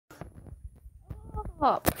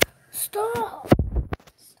Stop. Stop.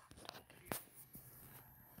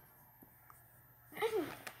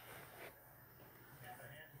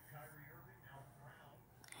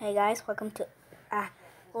 Hey guys, welcome to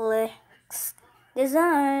Alex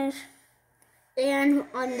Design. And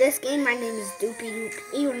on this game, my name is Doopy,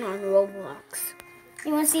 even on Roblox.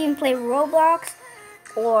 You want to see him play Roblox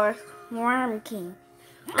or Worm King?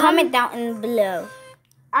 Comment down below.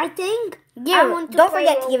 I think Don't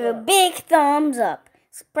forget to give a big thumbs up.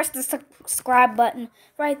 Press the subscribe button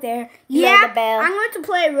right there. Yeah, the bell. I'm going to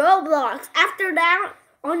play Roblox. After that,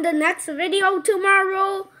 on the next video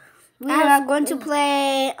tomorrow, we are going to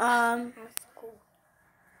play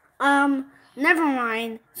never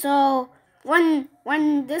mind. So when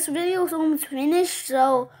this video is almost finished,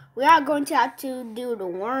 so we are going to have to do the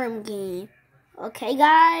worm game. Okay,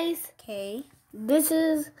 guys. Okay. This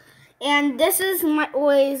is my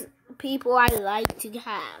always people I like to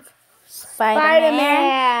have.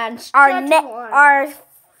 Spider-Man. Our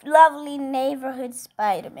lovely neighborhood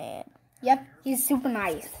Spider-Man. Yep, he's super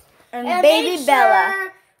nice. And Baby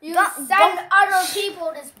Bella. You send other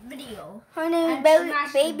people this video. Her name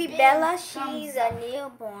is Baby Bella. She's a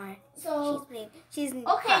newborn. So she's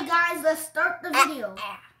okay, guys. Let's start the video.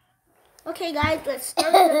 Okay, guys. Let's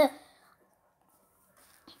start. The...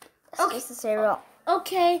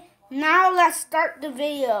 Okay, now let's start the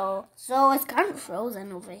video. So it's kind of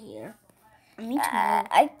frozen over here. Me too.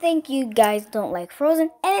 I think you guys don't like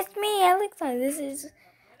Frozen, and it's me, Alex.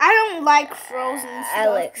 I don't like Frozen stuff,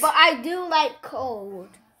 Alex, but I do like cold.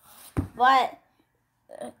 But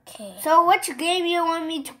okay. So which game you want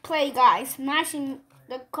me to play, guys? Smash in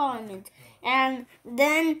the comments, and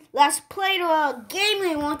then let's play the game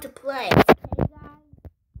we want to play. Okay,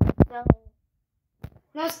 guys. So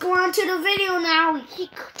let's go on to the video now. We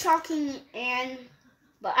keep talking,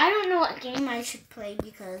 but I don't know what game I should play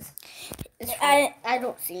because I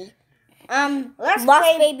don't see. Let's Boss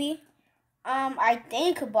play Baby. I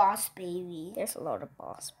think Boss Baby. There's a lot of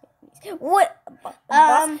Boss Babies. What?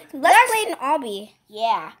 Let's play an obby.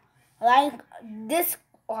 Yeah, like this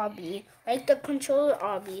obby, like the controller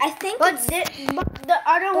obby. I think. But the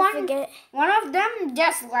other one, one of them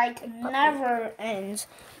just like never ends.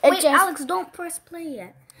 Wait, Alex, don't press play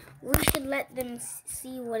yet. We should let them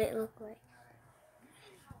see what it looks like.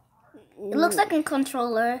 It looks like a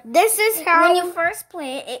controller. This is how when you first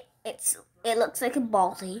play it, it looks like a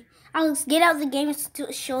bally. Alex, get out of the game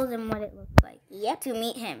to show them what it looks like. Yep. To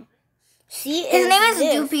meet him. See, his name is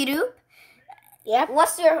Doopy Doop. Yep.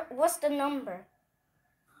 What's the number?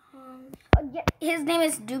 His name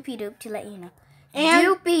is Doopy Doop, to let you know. And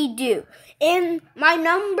Doopy Doop. And my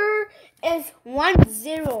number is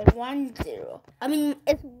 1010. I mean,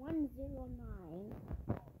 it's 109.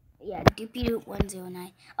 Yeah, Doopy Doop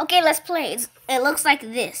 109. Okay, let's play. It looks like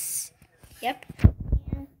this. Yep.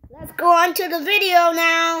 Let's go on to the video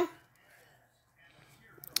now.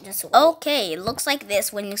 Okay, it looks like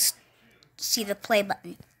this when you see the play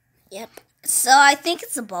button. Yep. So I think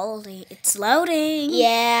it's a baldy. It's loading.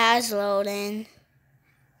 Yeah, it's loading.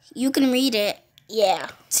 You can read it. Yeah.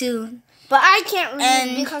 Too. But I can't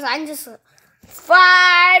read because I'm just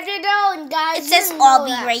 5 to go, guys. It says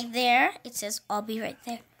obby right there. It says obby right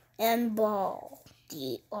there. And ball.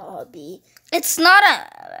 The obby. It's not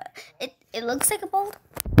a... It looks like a ball.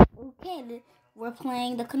 Okay, we're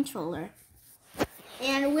playing the controller.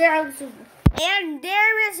 And there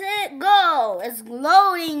is it go. It's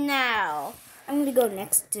loading now. I'm gonna go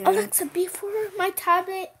next to Alexa, before my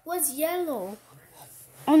tablet was yellow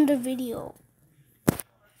on the video.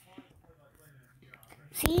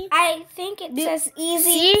 See? I think it says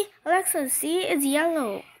easy. See? Alexa, see? It's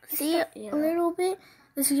yellow. See a little bit?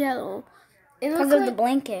 It's yellow. Because of the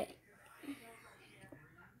blanket.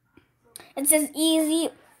 It says easy.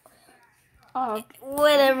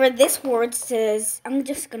 Whatever this word says, I'm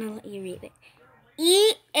just gonna let you read it.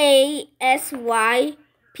 EASYPA.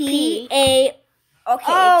 Okay.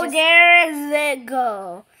 Oh, there is it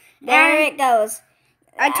go. There it goes.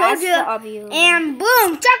 I told you. And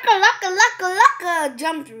boom, chaka-laka-laka-laka,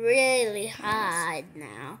 jumped really high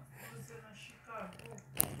now.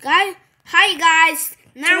 Guys, hi guys.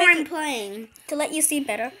 Now I'm playing. To let you see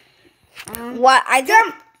better. What I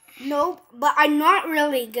jump. Nope, but I'm not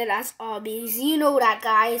really good at obbies. You know that,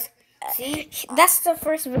 guys. See? That's the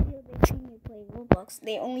first video they see me play Roblox.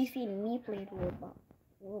 They only see me play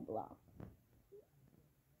Roblox.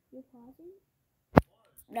 You pausing?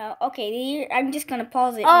 No, okay. I'm just gonna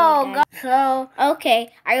pause it. Oh, God. So,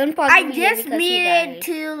 okay. I unpaused the video I just needed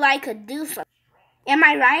to, like, do something. Am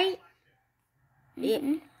I right?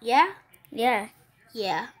 Mm-hmm. Yeah? Yeah.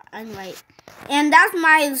 Yeah, I'm right. And that's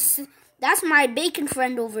my That's my bacon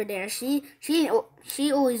friend over there. She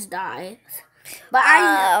always dies. But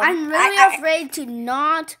I'm really afraid to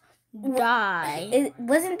not die.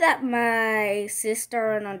 Wasn't that my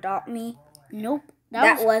sister and Adopt Me? Nope.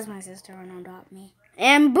 That was my sister and Adopt Me.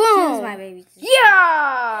 And boom! She was my baby sister.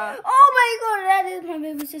 Yeah! Oh my god, that is my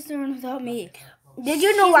baby sister and Adopt Me. Did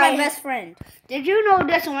you know She's my best friend? Did you know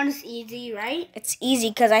this one's easy, right? It's easy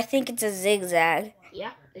because I think it's a zigzag.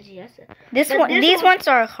 Yeah, yes. These ones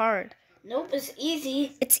are hard. Nope, it's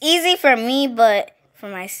easy. It's easy for me, but for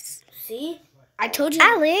my... See? I told you.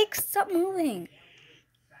 Alex, stop moving.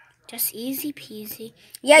 Just easy peasy.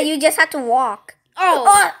 Yeah, you just have to walk.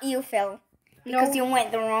 Oh, you fell. Because you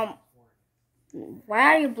went the wrong...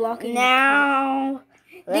 Why are you blocking now?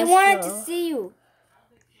 They wanted to see you.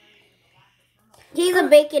 He's a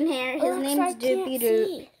bacon hair. His name's Doopy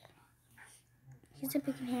Doop. He's a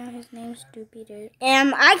bacon hair. His name's Doopy Doop.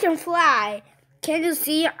 And I can fly. Can you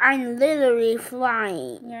see? I'm literally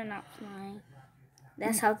flying. You're not flying.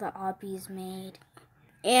 That's how the obby is made.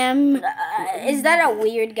 Is that a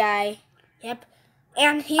weird guy? Yep.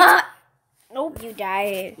 And he's... Nope. You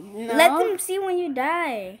died. No. Let them see when you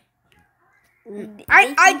die.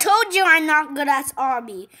 I told you I'm not good at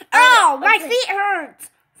obby. Oh, my feet hurt.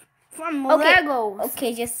 From Legos.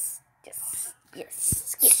 Okay, just skip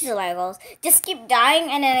the Legos. Just keep dying,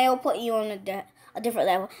 and then it'll put you on a different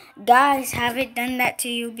level. Guys, have it done that to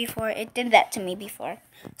you before? It did that to me before.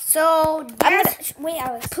 So wait,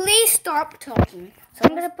 Alex. Please stop talking. So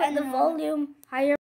I'm gonna put the volume higher.